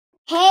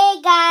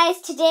Hey guys,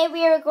 today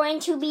we are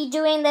going to be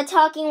doing the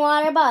talking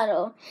water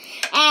bottle.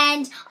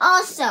 And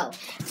also,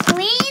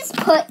 please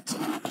put,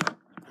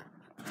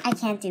 I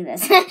can't do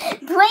this.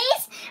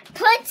 Please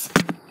put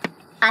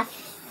a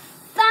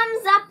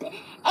thumbs up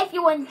if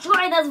you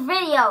enjoy this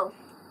video.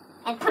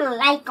 And put a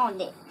like on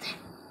it.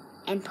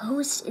 And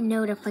post a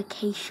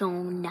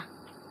notification.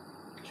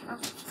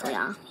 So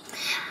yeah.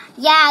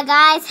 Yeah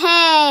guys,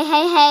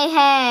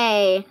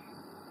 hey.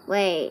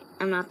 Wait,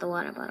 I'm not the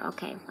water bottle.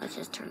 Okay, let's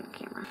just turn the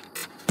camera.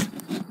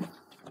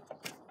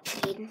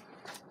 Aiden.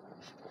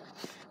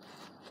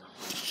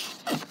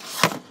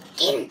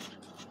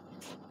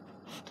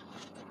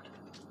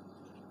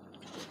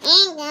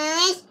 Hey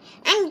guys,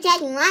 I'm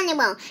talking water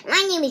bottle.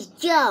 My name is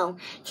Joe.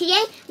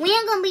 Today we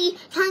are going to be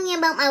talking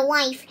about my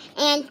wife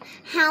and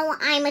how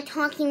I'm a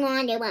talking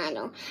water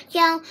bottle.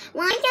 So,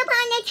 once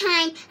upon a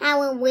time, I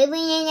was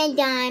living in a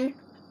dime.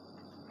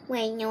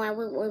 Wait, no, I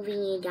wasn't living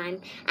in a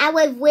dime. I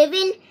was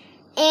living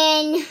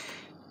in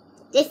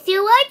the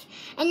sewers,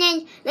 and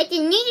then, like the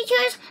Ninja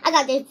Turtles, I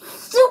got this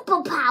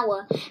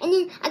superpower, and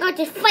then I got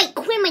to fight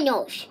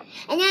criminals.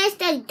 And then I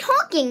started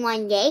talking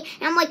one day,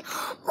 and I'm like,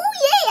 oh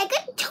yay, I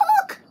got to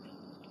talk.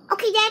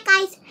 Okay,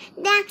 guys,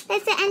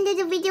 that's the end of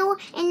the video,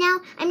 and now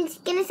I'm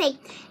just gonna say,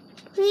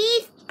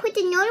 please put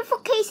the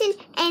notification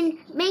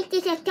and make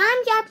this a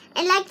thumbs up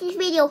and like this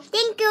video.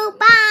 Thank you,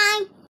 bye.